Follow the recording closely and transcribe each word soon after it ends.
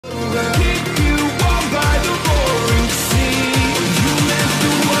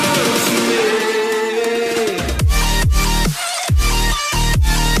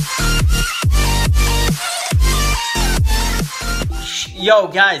Yo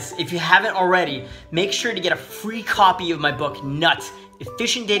guys, if you haven't already, make sure to get a free copy of my book, Nuts,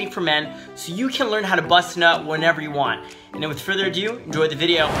 Efficient Dating for Men, so you can learn how to bust a nut whenever you want. And then with further ado, enjoy the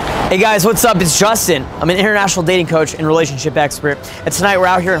video. Hey guys, what's up? It's Justin. I'm an international dating coach and relationship expert. And tonight we're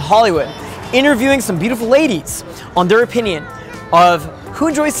out here in Hollywood, interviewing some beautiful ladies on their opinion of who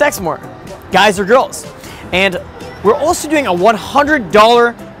enjoys sex more, guys or girls. And we're also doing a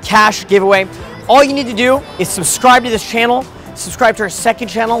 $100 cash giveaway. All you need to do is subscribe to this channel, subscribe to our second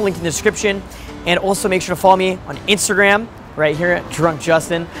channel, linked in the description, and also make sure to follow me on Instagram, right here at Drunk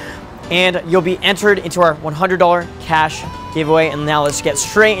Justin, and you'll be entered into our $100 cash giveaway. And now let's get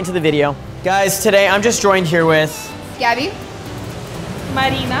straight into the video. Guys, today I'm just joined here with Gabby,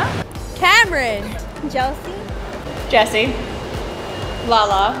 Marina, Cameron, Chelsea, Jesse,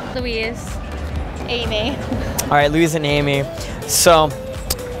 Lala, Louise, Amy. All right, Louise and Amy. So,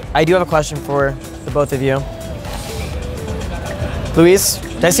 I do have a question for the both of you. Louise,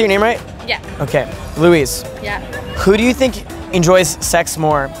 did I say your name right? Yeah. Okay, Louise. Yeah. Who do you think enjoys sex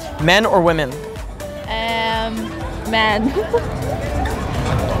more, men or women? Men.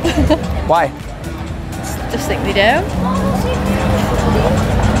 Why? Just think they do.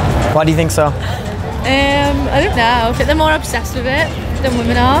 Why do you think so? I don't know. I think they're more obsessed with it than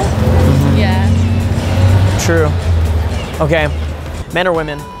women are. Yeah. True. Okay, men or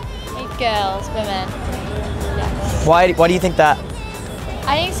women? Girls, women. Yes. Why do you think that?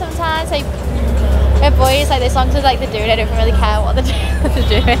 I think sometimes like with boys, like as long as like they're doing it, I don't really care what they're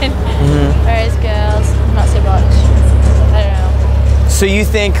doing. Whereas girls, not so much. I don't know. So you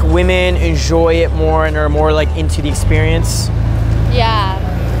think women enjoy it more and are more like into the experience? Yeah,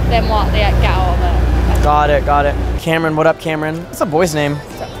 than what they get out of it. Got it. Cameron, what up, Cameron? What's the boy's name?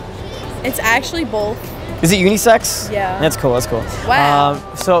 It's actually both. Is it unisex? Yeah. That's cool.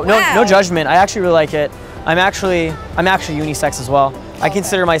 Wow. So no judgment. I actually really like it. I'm actually unisex as well. I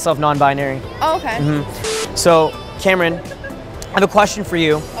consider myself non-binary. Oh, okay. So Cameron, I have a question for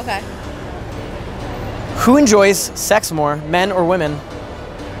you. Okay. Who enjoys sex more, men or women?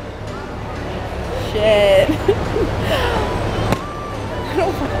 Shit.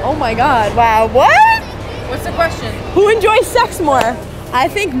 Oh my god. Wow. What? What's the question? Who enjoys sex more? I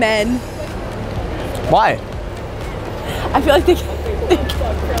think men. Why? I feel like they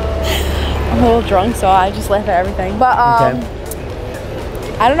I'm a little drunk, so I just laugh at everything. But Okay.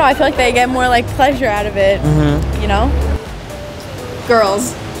 I don't know. I feel like they get more like pleasure out of it. You know?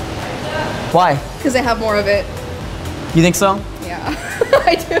 Girls, Why? because they have more of it. You think so? Yeah,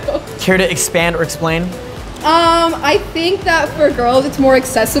 I do. Care to expand or explain? I think that for girls it's more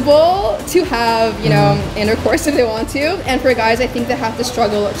accessible to have, you know, intercourse if they want to. And for guys, I think they have to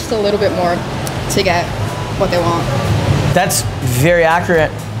struggle just a little bit more to get what they want. That's very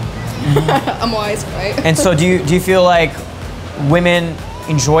accurate. I'm wise, right? And so do you feel like women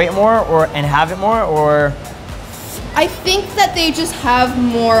enjoy it more and have it more, or? I think that they just have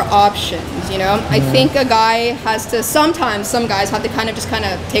more options, you know? I think a guy has to, sometimes some guys have to kind of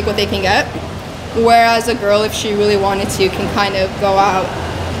take what they can get. Whereas a girl, if she really wanted to, can kind of go out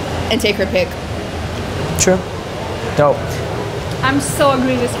and take her pick. True. Dope. I'm so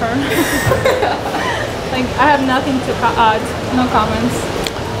agree with her. Like I have nothing to add, no comments.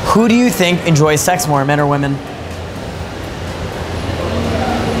 Who do you think enjoys sex more, men or women?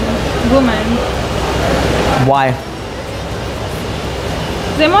 Women, Why?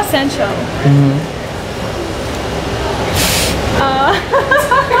 they're more sensual.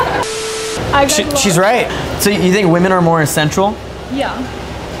 She's right. So you think women are more sensual? Yeah,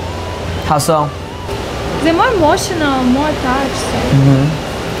 How so? they're more emotional, more attached.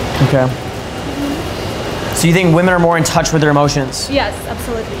 Okay. So you think women are more in touch with their emotions? Yes,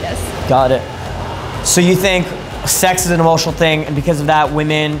 absolutely, yes. Got it. So you think sex is an emotional thing, and because of that,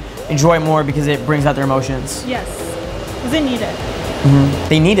 women enjoy it more because it brings out their emotions? Yes, they need it.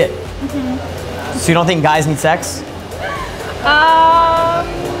 They need it. So you don't think guys need sex? Yeah,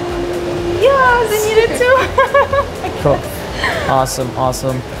 they need it too. Cool. Awesome.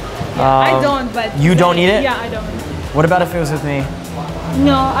 I don't, but you don't need it? Yeah, I don't. What about if it was with me?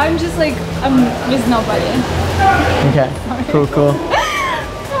 No, I'm just like I'm with nobody. Okay. Cool.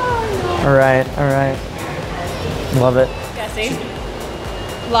 All right. Love it. Jesse,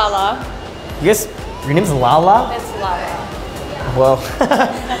 Lala. You guys, your name's Lala? It's Lala. Whoa.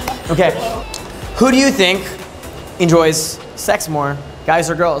 Okay. Who do you think enjoys sex more, guys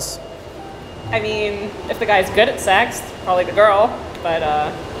or girls? I mean, if the guy's good at sex, probably the girl, but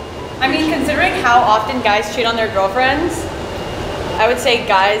I mean, considering how often guys cheat on their girlfriends, I would say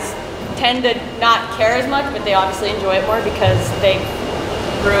guys tend to not care as much, but they obviously enjoy it more because they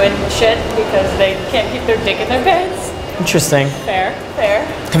ruin shit because they can't keep their dick in their pants. Interesting. Fair, fair.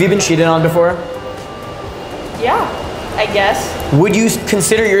 Have you been cheated on before? Yeah, I guess. Would you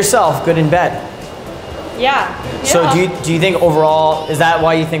consider yourself good in bed? Yeah. So do you think overall, is that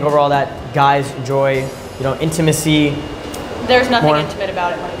why you think overall that guys enjoy, you know, intimacy? There's nothing more? intimate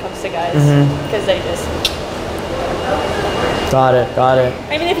about it when it comes to guys, because they just. Got it, got it.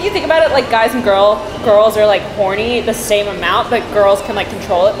 I mean, if you think about it, like guys and girls are like horny the same amount, but girls can like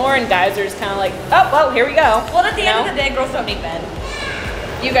control it more, and guys are just kind of like, oh, well, here we go. Well, at the end of the day, girls don't need men.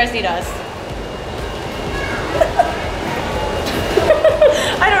 You guys need us.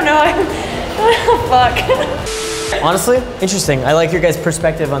 I don't know. Oh, fuck. Honestly, interesting. I like your guys'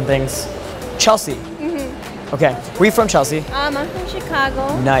 perspective on things. Chelsea. Okay, where are you from, Chelsea? I'm from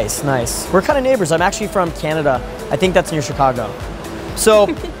Chicago. Nice, nice. We're kind of neighbors. I'm actually from Canada. I think that's near Chicago. So,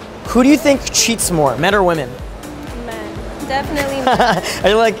 who do you think cheats more, men or women? Men. Definitely men.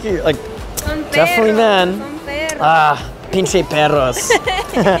 I like Son definitely perros, men. son perros. Ah, pinche perros.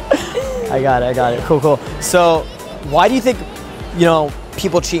 I got it. Cool, cool. So, why do you think, you know,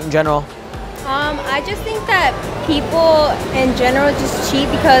 people cheat in general? I just think that people in general just cheat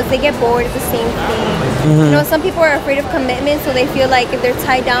because they get bored of the same thing. You know, some people are afraid of commitment, so they feel like if they're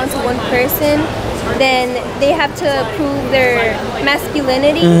tied down to one person, then they have to prove their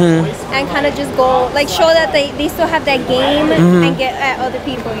masculinity and kind of just go, like, show that they still have that game and get at other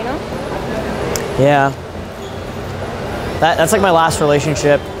people, you know? Yeah. That's like my last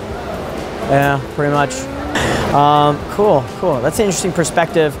relationship. Yeah, pretty much. Cool. That's an interesting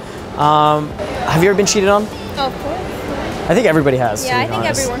perspective. Have you ever been cheated on? Oh, of course. I think everybody has. Yeah, I think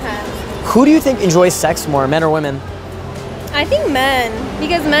everyone has. Who do you think enjoys sex more, men or women? I think men,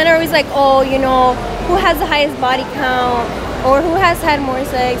 because men are always like, oh, you know, who has the highest body count or who has had more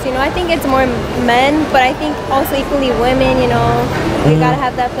sex, you know. I think it's more men, but I think also equally women, you know, you gotta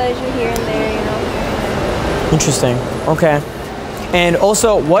have that pleasure here and there, you know. Interesting. Okay. And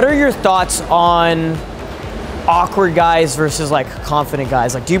also, what are your thoughts on awkward guys versus like confident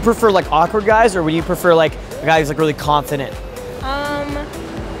guys? Like, do you prefer like awkward guys, or would you prefer like a guy who's like really confident?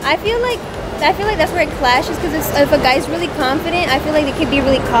 I feel like that's where it clashes, because if a guy's really confident, I feel like they could be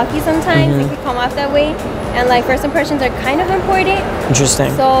really cocky sometimes. They could come off that way, and like first impressions are kind of important.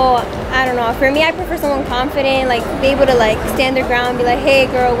 Interesting. So I don't know. For me, I prefer someone confident, like be able to like stand their ground, be like, hey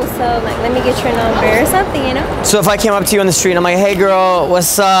girl, what's up? Like, let me get your number or something, you know? So if I came up to you on the street and I'm like, hey girl,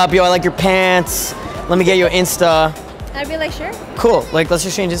 what's up? Yo, I like your pants. Let me get you an Insta. I'd be like, sure. Cool. Like, let's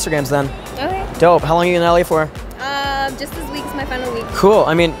exchange Instagrams then. Okay. Dope. How long are you in LA for? Just this week's my final week. Cool.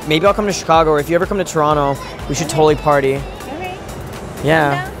 I mean, maybe I'll come to Chicago, or if you ever come to Toronto, we should totally party. Okay.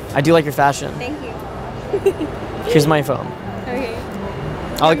 Yeah. I do like your fashion. Thank you. Here's my phone. Okay.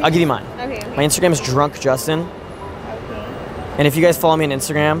 I'll give you mine. Okay. My Instagram is drunkjustin. Okay. And if you guys follow me on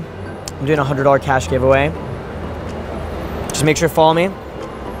Instagram, I'm doing a $100 cash giveaway. Just make sure to follow me.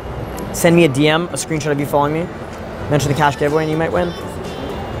 Send me a DM, a screenshot of you following me. Mention the cash giveaway and you might win.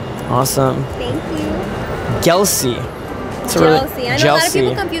 Awesome. Thank you. Chelsea. Chelsea. I know a lot of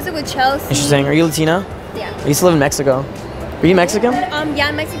people confuse it with Chelsea. Interesting. Are you Latina? Yeah. I used to live in Mexico. Are you Mexican? Yeah,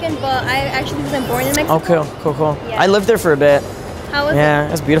 I'm Mexican, but I actually wasn't born in Mexico. Oh, cool. Yeah. I lived there for a bit. How was it?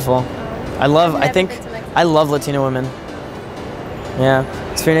 Yeah, it's beautiful. I love Latino women. Yeah,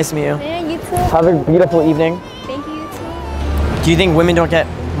 it's very nice to meet you. Yeah, you too. Have a beautiful evening. Thank you, you too. Do you think women don't get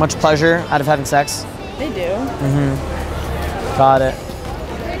much pleasure out of having sex? They do. Got it.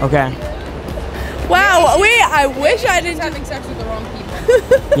 Okay. Wow, wait, I wish I didn't. Having sex with the wrong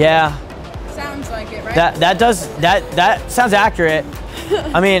people. Yeah. Sounds like it, right? That sounds accurate.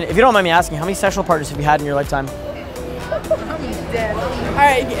 I mean, if you don't mind me asking, how many sexual partners have you had in your lifetime? All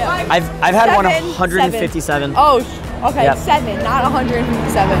right, yeah. I've had 7, 157. Oh, okay, Yep. 7, not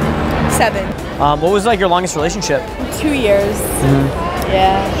 157. 7. What was like your longest relationship? 2 years.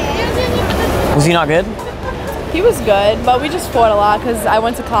 Yeah. Was he not good? He was good, but we just fought a lot because I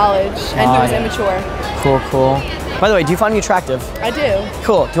went to college and he was yeah. immature. Cool. By the way, do you find me attractive? I do.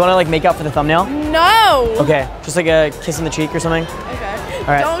 Cool. Do you want to like make out for the thumbnail? No. Okay. Just like a kiss on the cheek or something? Okay. All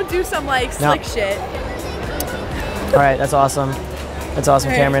right. Don't do some like slick shit. All right. That's awesome. That's awesome,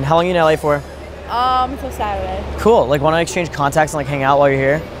 All right. Cameron. How long are you in LA for? Until Saturday. Cool. Like, want to exchange contacts and like hang out while you're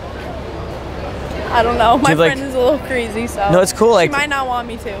here? I don't know. My you, like- friend is a little crazy, so. No, it's cool. Like, she might not want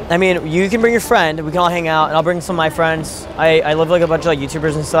me to. I mean, you can bring your friend. We can all hang out, and I'll bring some of my friends. I live with like a bunch of like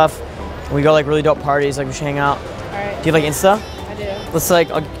YouTubers and stuff. And we go like really dope parties. Like we should hang out. All right. Do you have like Insta? I do. Let's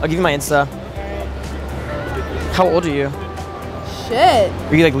like, I'll give you my Insta. All right. How old are you? Shit.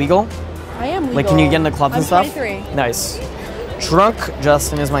 Are you like legal? I am legal. Like, can you get in the clubs I'm and stuff? 23. Nice. Drunk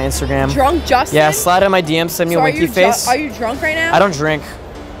Justin is my Instagram. Drunk Justin? Yeah, slide in my DM, send me So a are winky you face. are you drunk right now? I don't drink.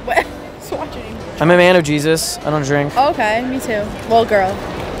 What? So watch it. I'm a man of Jesus. I don't drink. Oh, okay, me too. Well, girl.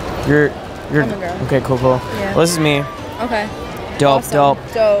 You're I'm a girl. Okay, cool. Yeah. Well, this is me. Okay. Dope. Dope.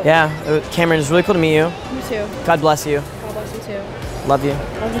 Yeah, Cameron, it's really cool to meet you. Me too. God bless you. God bless you too. Love you.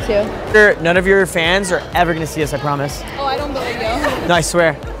 Love you too. None of your fans are ever gonna see us, I promise. Oh, I don't believe you. No, I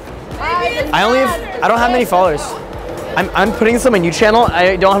swear. I don't have many followers. I'm putting this on my new channel.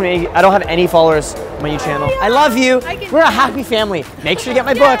 I don't have any followers on my new channel. I love you. We're a happy family. Make sure to get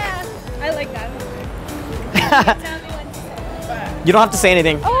my book. I like that. You don't have to say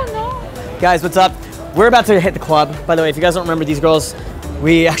anything. Oh no. Guys, what's up? We're about to hit the club. By the way, if you guys don't remember these girls,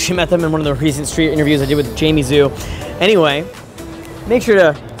 we actually met them in one of the recent street interviews I did with Jamie Zhu. Anyway, make sure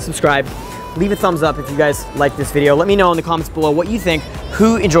to subscribe. Leave a thumbs up if you guys like this video. Let me know in the comments below what you think.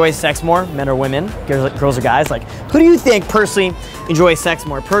 Who enjoys sex more, men or women, girls or guys? Like, who do you think personally enjoys sex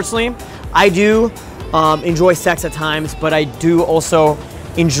more? Personally, I do enjoy sex at times, but I do also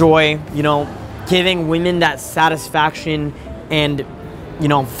enjoy, you know, giving women that satisfaction and, you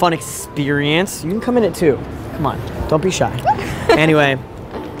know, fun experience. You can come in it too. Come on, don't be shy. Anyway,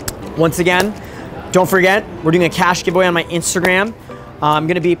 once again, don't forget, we're doing a cash giveaway on my Instagram. I'm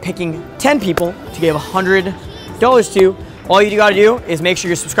gonna be picking 10 people to give $100 to. All you gotta do is make sure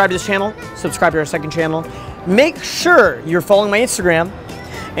you're subscribed to this channel, subscribe to our second channel. Make sure you're following my Instagram,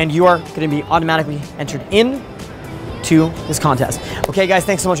 and you are gonna be automatically entered in to this contest. Okay guys,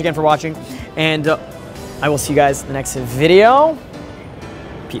 thanks so much again for watching, and I will see you guys in the next video.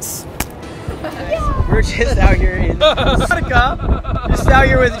 Peace. We're just out here in Seneca, just out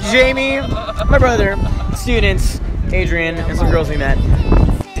here with Jamie, my brother, students, Adrian, and some girls we met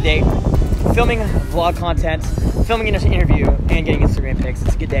today, filming vlog content, filming an interview, and getting Instagram pics.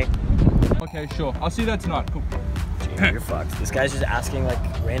 It's a good day. Okay, sure. I'll see you there tonight. Cool. Jamie, you're fucked. This guy's just asking like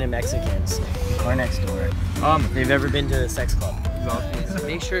random Mexicans in the car next door if they've ever been to a sex club.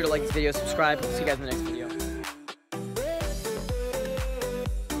 Make sure to like this video, subscribe. See you guys in the next video.